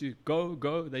say to go,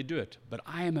 go, they do it. But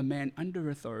I am a man under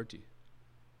authority. Do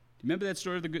you remember that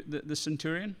story of the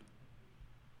centurion?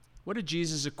 What did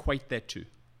Jesus equate that to?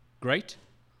 Great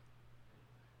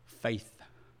faith.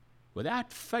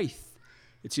 Without faith,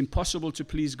 it's impossible to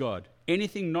please God.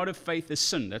 Anything not of faith is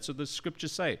sin. That's what the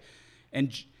scriptures say.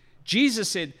 And Jesus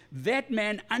said, that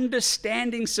man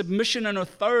understanding submission and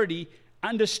authority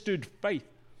understood faith.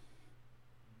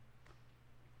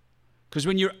 Because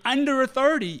when you're under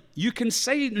authority, you can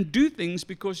say and do things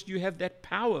because you have that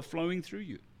power flowing through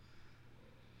you.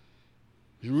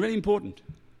 It's really important.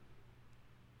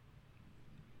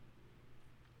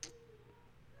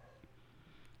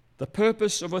 The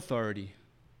purpose of authority,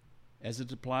 as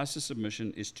it applies to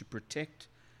submission, is to protect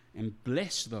and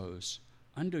bless those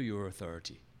under your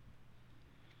authority,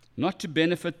 not to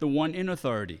benefit the one in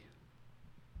authority.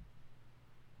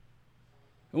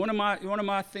 And one of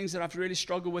my things that I've really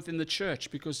struggled with in the church,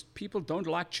 because people don't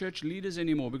like church leaders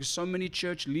anymore, because so many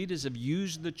church leaders have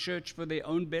used the church for their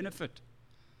own benefit.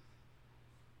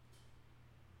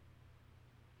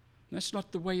 That's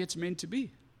not the way it's meant to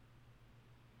be.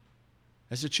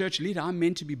 As a church leader, I'm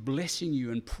meant to be blessing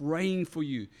you and praying for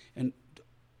you and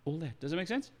all that. Does that make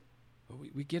sense?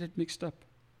 We get it mixed up.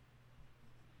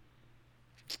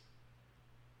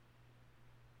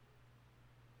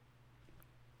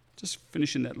 Just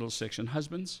finishing that little section.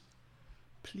 Husbands,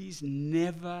 please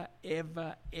never,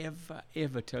 ever, ever,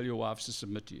 ever tell your wives to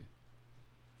submit to you.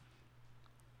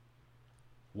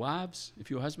 Wives, if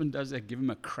your husband does that, give him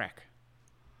a crack.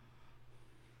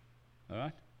 All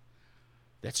right?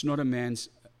 That's not the man's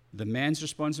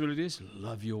responsibility is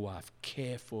love your wife,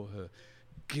 care for her,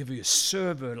 give her,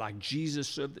 serve her like Jesus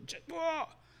served the church.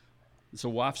 It's a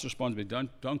wife's responsibility.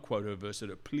 Don't quote her verse.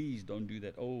 Please don't do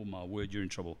that. Oh my word, you're in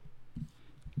trouble.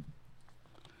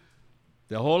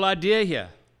 The whole idea here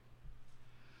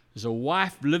is a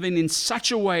wife living in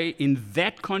such a way in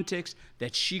that context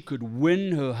that she could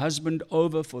win her husband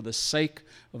over for the sake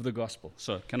of the gospel.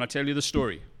 So, can I tell you the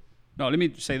story? No, let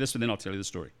me say this and then I'll tell you the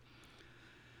story.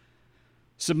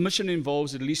 Submission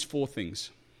involves at least 4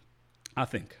 things, I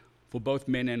think, for both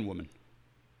men and women.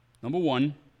 Number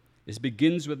 1 is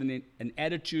begins with an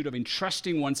attitude of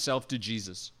entrusting oneself to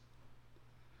Jesus.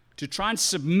 To try and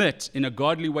submit in a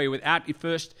godly way without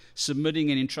first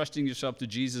submitting and entrusting yourself to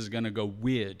Jesus is going to go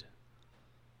weird.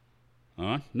 All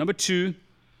right? Number 2,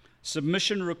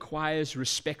 submission requires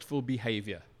respectful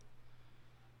behavior.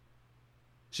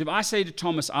 So if I say to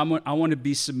Thomas, I want to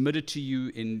be submitted to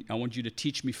you and I want you to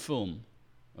teach me film,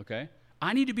 okay?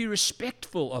 I need to be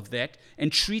respectful of that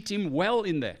and treat him well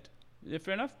in that. Is that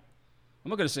fair enough? I'm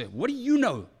not going to say, what do you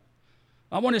know?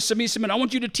 I want to submit. I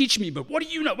want you to teach me, but what do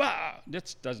you know?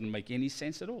 That doesn't make any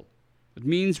sense at all. It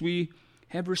means we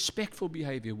have respectful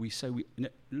behavior. We say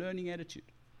learning attitude.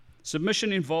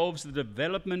 Submission involves the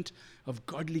development of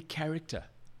godly character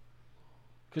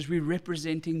because we're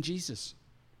representing Jesus.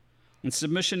 And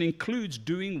submission includes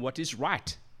doing what is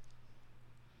right.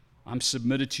 I'm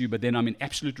submitted to you, but then I'm in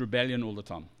absolute rebellion all the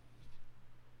time.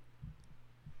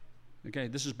 Okay,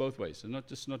 this is both ways.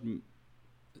 It's not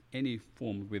any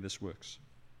form where this works.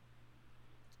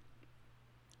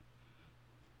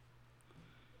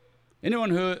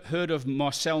 Anyone heard of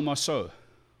Marcel Marceau?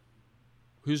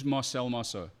 Who's Marcel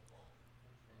Marceau?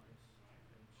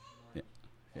 Yeah.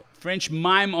 French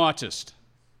mime artist.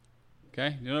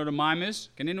 Okay, you know what a mime is?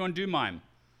 Can anyone do mime?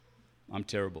 I'm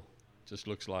terrible. Just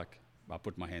looks like I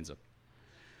put my hands up.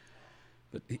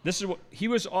 But this is what he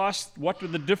was asked: what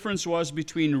the difference was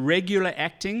between regular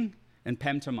acting and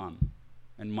pantomime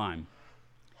and mime.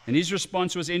 And his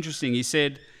response was interesting. He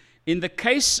said, in the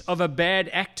case of a bad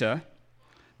actor,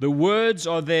 the words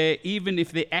are there even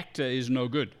if the actor is no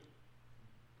good.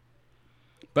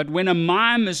 But when a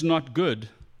mime is not good,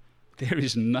 there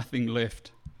is nothing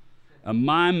left. A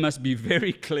mime must be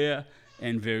very clear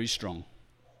and very strong.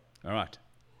 All right.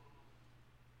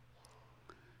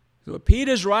 So what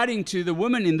Peter's writing to the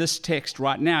woman in this text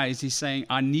right now is he's saying,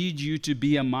 I need you to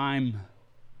be a mime.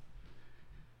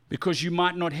 Because you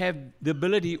might not have the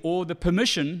ability or the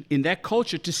permission in that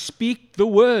culture to speak the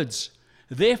words.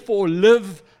 Therefore,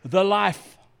 live the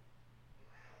life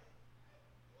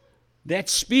that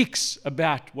speaks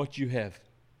about what you have.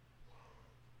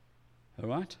 All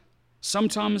right?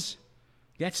 Sometimes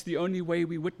that's the only way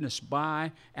we witness,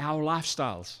 by our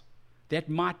lifestyles. That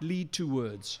might lead to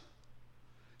words.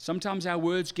 Sometimes our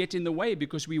words get in the way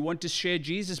because we want to share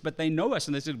Jesus, but they know us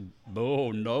and they said,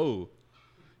 oh, no.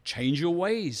 Change your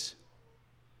ways.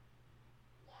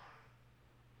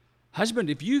 Husband,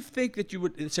 if you think that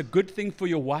it's a good thing for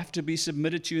your wife to be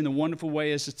submitted to you in the wonderful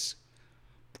way as it's,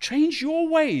 change your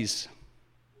ways.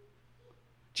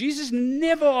 Jesus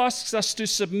never asks us to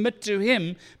submit to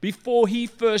him before he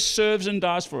first serves and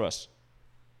dies for us.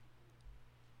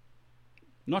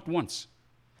 Not once.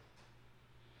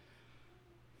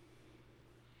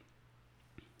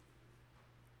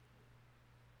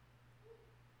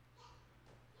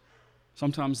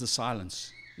 Sometimes the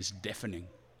silence is deafening.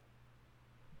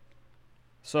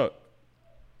 So,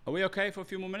 are we okay for a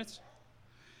few more minutes?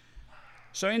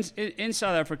 So in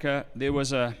South Africa, there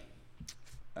was a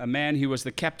man who was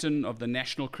the captain of the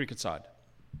national cricket side.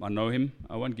 I know him.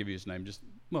 I won't give you his name.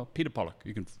 Peter Pollock.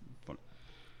 You can follow.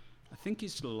 I think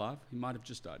he's still alive. He might have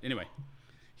just died. Anyway,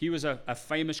 he was a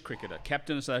famous cricketer,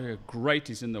 captain of South Africa. Great.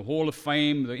 He's in the Hall of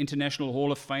Fame, the International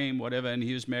Hall of Fame, whatever. And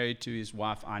he was married to his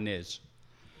wife, Inez.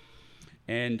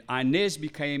 And Inez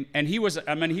became, and he was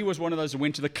one of those who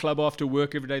went to the club after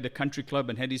work every day, the country club,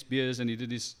 and had his beers, and he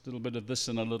did his little bit of this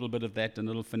and a little bit of that, and a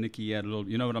little finicky, you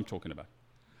know what I'm talking about.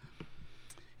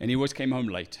 And he always came home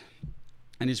late.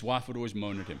 And his wife would always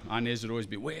moan at him. Inez would always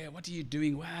be, what are you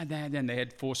doing? Where, that? And they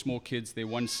had 4 small kids. Their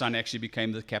one son actually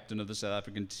became the captain of the South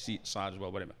African side as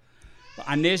well, whatever. But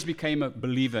Inez became a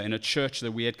believer in a church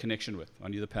that we had connection with. I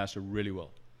knew the pastor really well.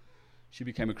 She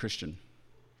became a Christian.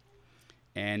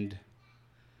 And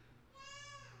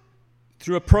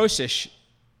through a process,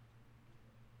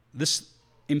 this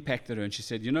impacted her. And she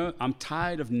said, I'm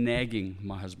tired of nagging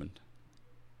my husband.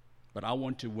 But I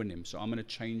want to win him, so I'm going to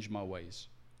change my ways.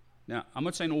 Now, I'm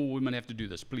not saying all women have to do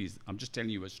this, please. I'm just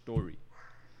telling you a story.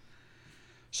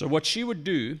 So what she would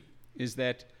do is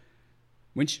that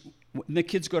when the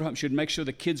kids got home, she would make sure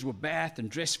the kids were bathed and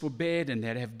dressed for bed, and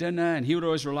they'd have dinner, and he would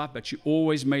always rely, but she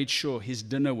always made sure his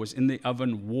dinner was in the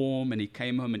oven warm, and he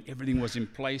came home and everything was in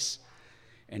place.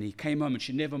 And he came home and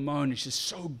she never moaned, and she said,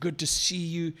 so good to see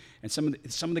you. And some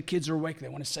of the kids are awake, they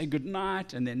want to say good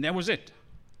night, and then that was it.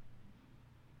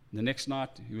 The next night,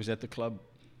 he was at the club.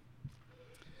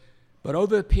 But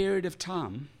over a period of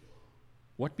time,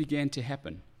 what began to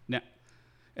happen?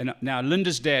 Now,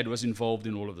 Linda's dad was involved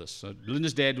in all of this. So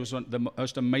Linda's dad was the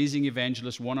most amazing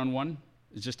evangelist one-on-one.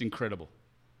 It's just incredible.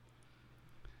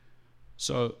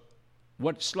 So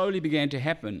what slowly began to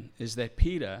happen is that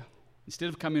Peter, instead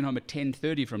of coming home at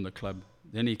 10:30 from the club,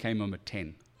 then he came home at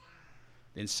 10.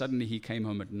 Then suddenly he came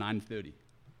home at 9:30.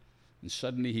 And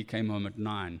suddenly he came home at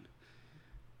 9.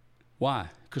 Why?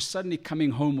 Because suddenly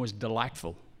coming home was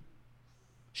delightful.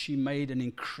 She made an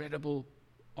incredible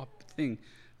thing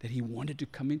that he wanted to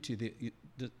come into. You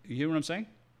hear what I'm saying?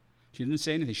 She didn't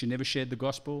say anything. She never shared the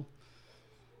gospel.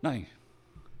 Nothing.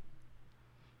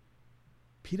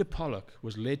 Peter Pollock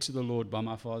was led to the Lord by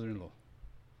my father-in-law.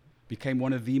 Became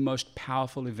one of the most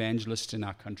powerful evangelists in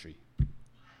our country.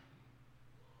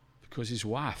 Because his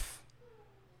wife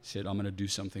said, I'm going to do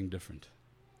something different.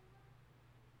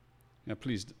 Now,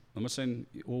 please, I'm not saying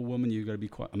all women, you've got to be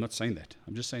quiet. I'm not saying that.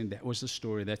 I'm just saying that was the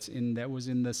story. That was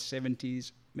in the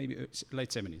 70s, maybe late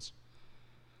 70s.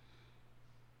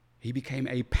 He became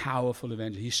a powerful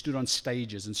evangelist. He stood on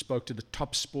stages and spoke to the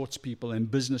top sports people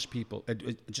and business people.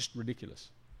 Just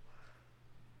ridiculous.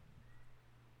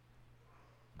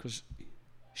 Because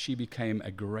she became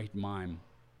a great mime.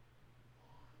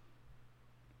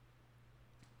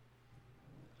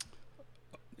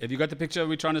 Have you got the picture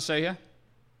we're trying to say here?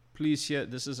 Please hear,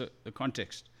 this is a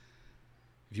context.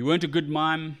 If you weren't a good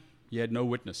mime, you had no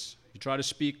witness. You try to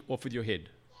speak off with your head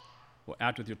or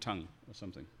out with your tongue or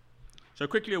something. So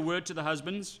quickly a word to the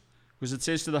husbands, because it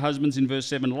says to the husbands in verse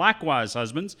 7, likewise,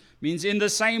 husbands, means in the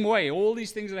same way, all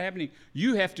these things that are happening,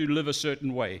 you have to live a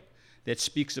certain way that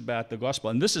speaks about the gospel.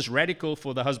 And this is radical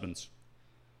for the husbands,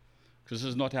 because this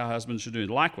is not how husbands should do it.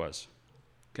 Likewise,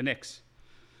 connects.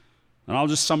 And I'll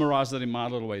just summarize that in my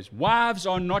little ways. Wives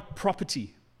are not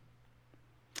property.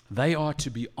 They are to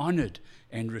be honored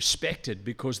and respected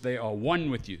because they are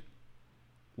one with you.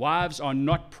 Wives are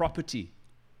not property.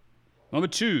 Number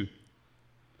 2,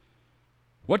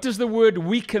 what does the word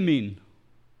weaker mean?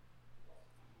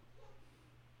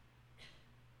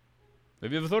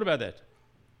 Have you ever thought about that?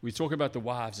 We talk about the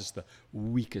wives as the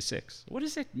weaker sex. What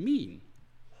does that mean?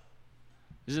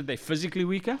 Is it they're physically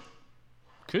weaker?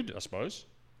 Could, I suppose.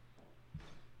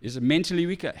 Is it mentally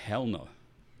weaker? Hell no.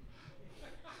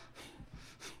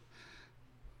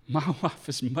 My wife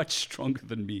is much stronger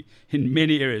than me in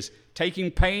many areas.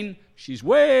 Taking pain, she's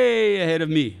way ahead of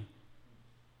me.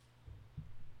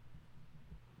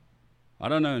 I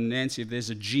don't know, Nancy, if there's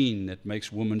a gene that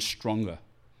makes women stronger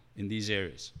in these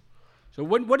areas. So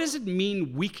what does it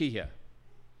mean weaker here?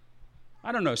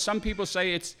 I don't know. Some people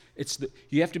say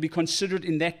you have to be considerate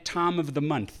in that time of the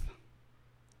month.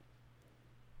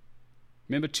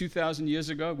 Remember 2,000 years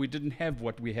ago, we didn't have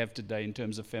what we have today in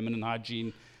terms of feminine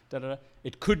hygiene.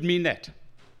 It could mean that.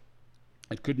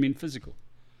 It could mean physical.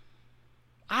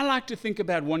 I like to think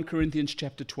about 1 Corinthians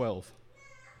chapter 12.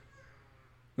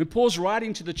 When Paul's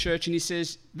writing to the church and he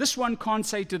says, this one can't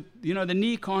say to, the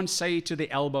knee can't say to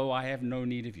the elbow, I have no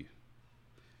need of you.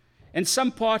 And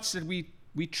some parts that we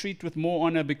treat with more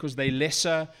honor because they're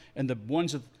lesser, and the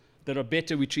ones that are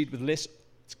better we treat with less.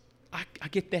 I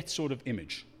get that sort of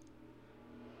image.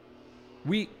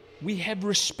 We have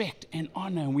respect and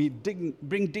honor, and we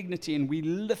bring dignity, and we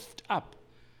lift up,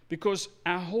 because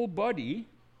our whole body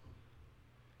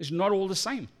is not all the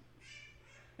same.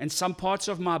 And some parts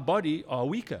of my body are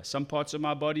weaker. Some parts of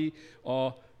my body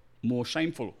are more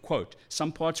shameful, quote.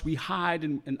 Some parts we hide,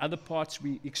 and other parts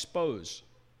we expose.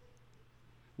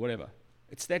 Whatever.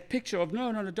 It's that picture of,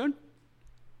 no, don't.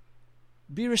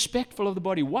 Be respectful of the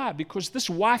body. Why? Because this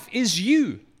wife is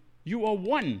you. You are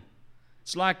one.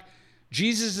 It's like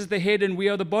Jesus is the head and we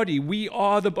are the body. We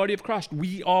are the body of Christ.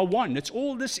 We are one. It's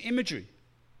all this imagery.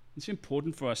 It's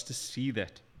important for us to see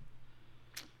that.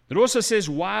 It also says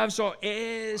wives are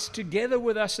heirs together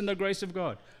with us in the grace of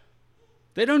God.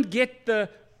 They don't get the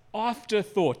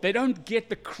afterthought. They don't get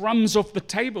the crumbs off the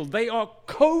table. They are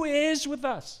co-heirs with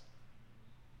us.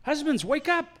 Husbands, wake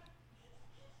up.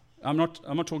 I'm not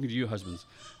talking to you husbands.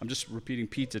 I'm just repeating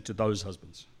Peter to those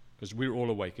husbands, because we're all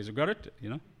awake. Has it got it?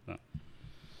 No.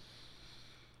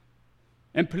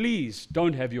 And please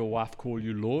don't have your wife call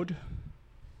you Lord.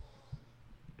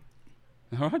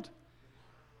 All right?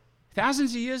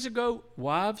 Thousands of years ago,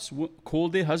 wives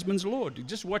called their husbands Lord. You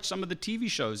just watch some of the TV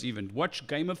shows even. Watch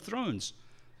Game of Thrones.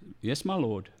 Yes, my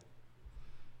Lord.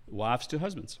 Wives to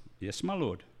husbands. Yes, my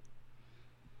Lord.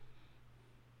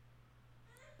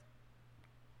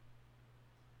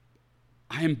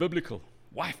 I am biblical.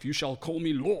 Wife, you shall call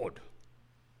me Lord.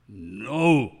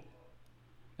 No.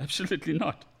 Absolutely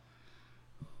not.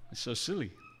 It's so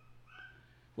silly.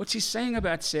 What's he saying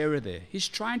about Sarah there? He's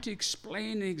trying to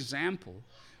explain an example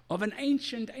of an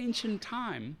ancient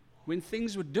time when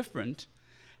things were different,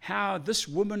 how this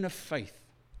woman of faith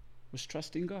was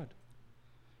trusting God,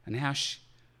 and how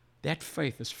that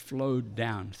faith has flowed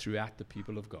down throughout the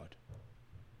people of God.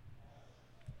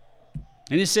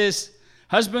 And he says,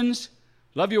 husbands,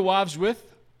 love your wives with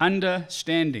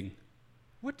understanding.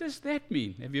 What does that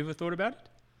mean? Have you ever thought about it?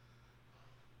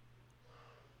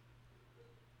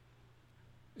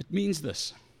 It means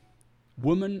this: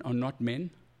 women are not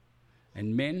men,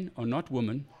 and men are not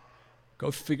women. Go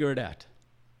figure it out.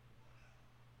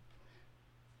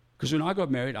 Because when I got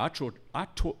married, I taught.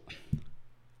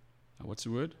 What's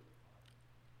the word?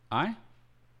 I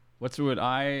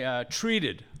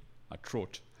treated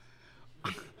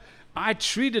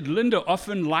Linda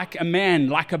often like a man,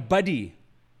 like a buddy.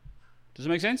 Does it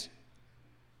make sense?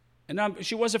 And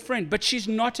she was a friend, but she's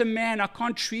not a man. I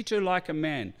can't treat her like a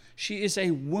man. She is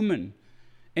a woman,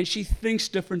 and she thinks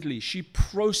differently. She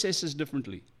processes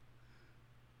differently.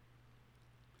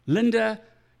 Linda,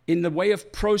 in the way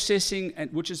of processing,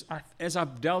 and which is, as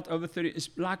I've dealt over 30, is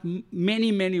like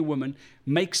many, many women,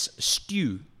 makes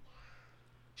stew.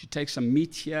 She takes some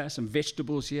meat here, some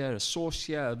vegetables here, a sauce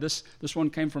here. This one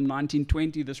came from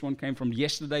 1920. This one came from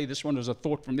yesterday. This one was a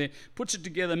thought from there. Puts it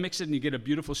together, mix it, and you get a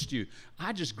beautiful stew.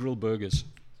 I just grill burgers,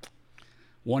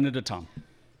 one at a time.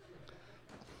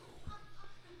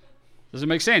 Does it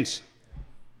make sense?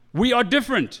 We are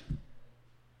different.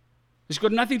 It's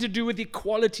got nothing to do with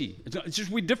equality. It's just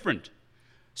we're different.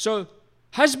 So,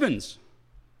 husbands,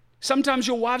 sometimes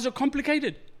your wives are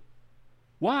complicated.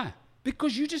 Why?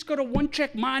 Because you just got a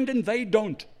one-track mind and they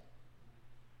don't.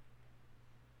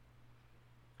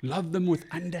 Love them with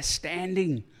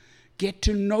understanding. Get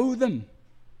to know them.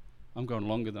 I'm going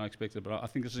longer than I expected, but I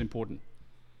think this is important.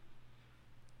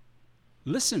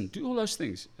 Listen, do all those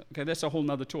things. Okay, that's a whole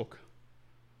nother talk.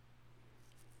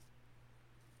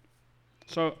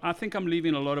 So I think I'm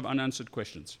leaving a lot of unanswered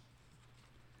questions,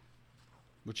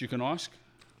 which you can ask.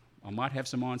 I might have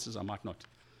some answers, I might not.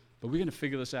 But we're going to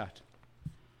figure this out.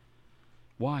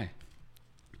 Why?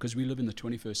 Because we live in the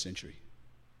 21st century.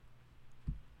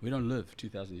 We don't live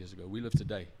 2,000 years ago. We live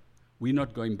today. We're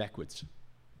not going backwards.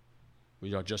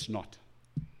 We are just not.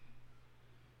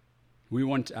 We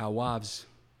want our wives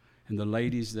and the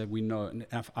ladies that we know. And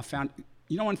I found,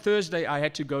 on Thursday I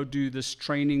had to go do this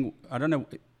training. I don't know,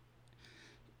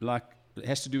 like it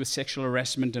has to do with sexual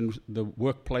harassment and the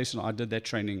workplace, and I did that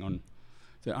training on.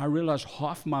 So I realized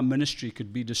half my ministry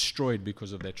could be destroyed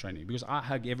because of that training. Because I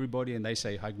hug everybody and they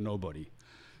say hug nobody.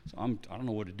 So I don't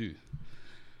know what to do.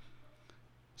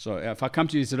 So if I come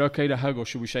to you, is it okay to hug or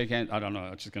should we shake hands? I don't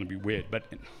know. It's just going to be weird. But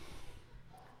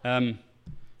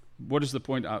what is the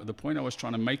point? The point I was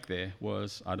trying to make there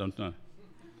was, I don't know.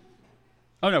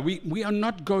 Oh, no, we are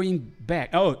not going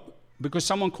back. Oh, because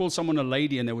someone called someone a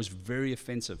lady and that was very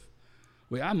offensive.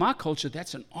 Well, my culture,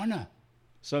 that's an honor.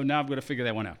 So now I've got to figure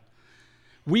that one out.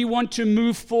 We want to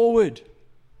move forward.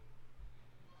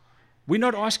 We're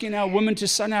not asking our women to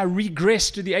somehow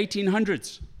regress to the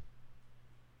 1800s.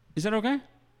 Is that okay?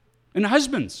 And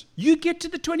husbands, you get to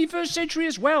the 21st century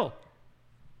as well.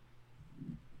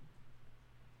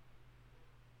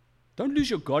 Don't lose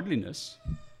your godliness.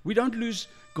 We don't lose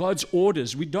God's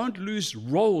orders. We don't lose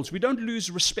roles. We don't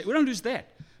lose respect. We don't lose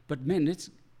that. But man,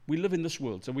 we live in this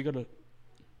world, so we got to...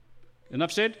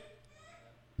 Enough said?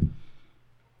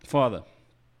 Father,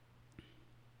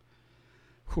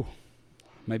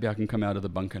 maybe I can come out of the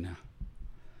bunker now.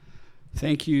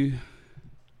 Thank you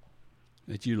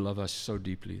that you love us so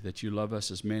deeply, that you love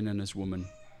us as men and as women,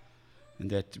 and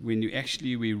that when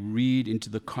we read into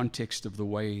the context of the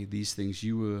way these things,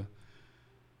 you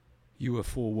were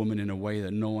for women in a way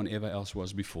that no one ever else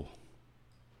was before.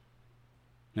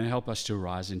 And help us to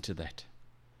rise into that.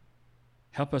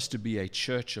 Help us to be a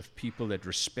church of people that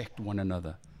respect one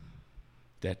another,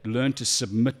 that learn to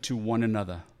submit to one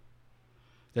another,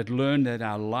 that learn that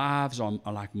our lives are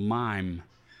like mime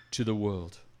to the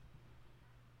world.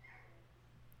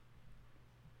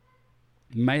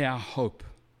 May our hope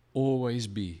always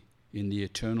be in the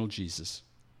eternal Jesus,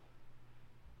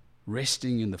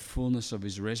 resting in the fullness of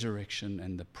his resurrection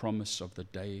and the promise of the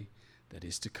day that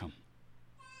is to come.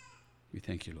 We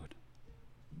thank you, Lord.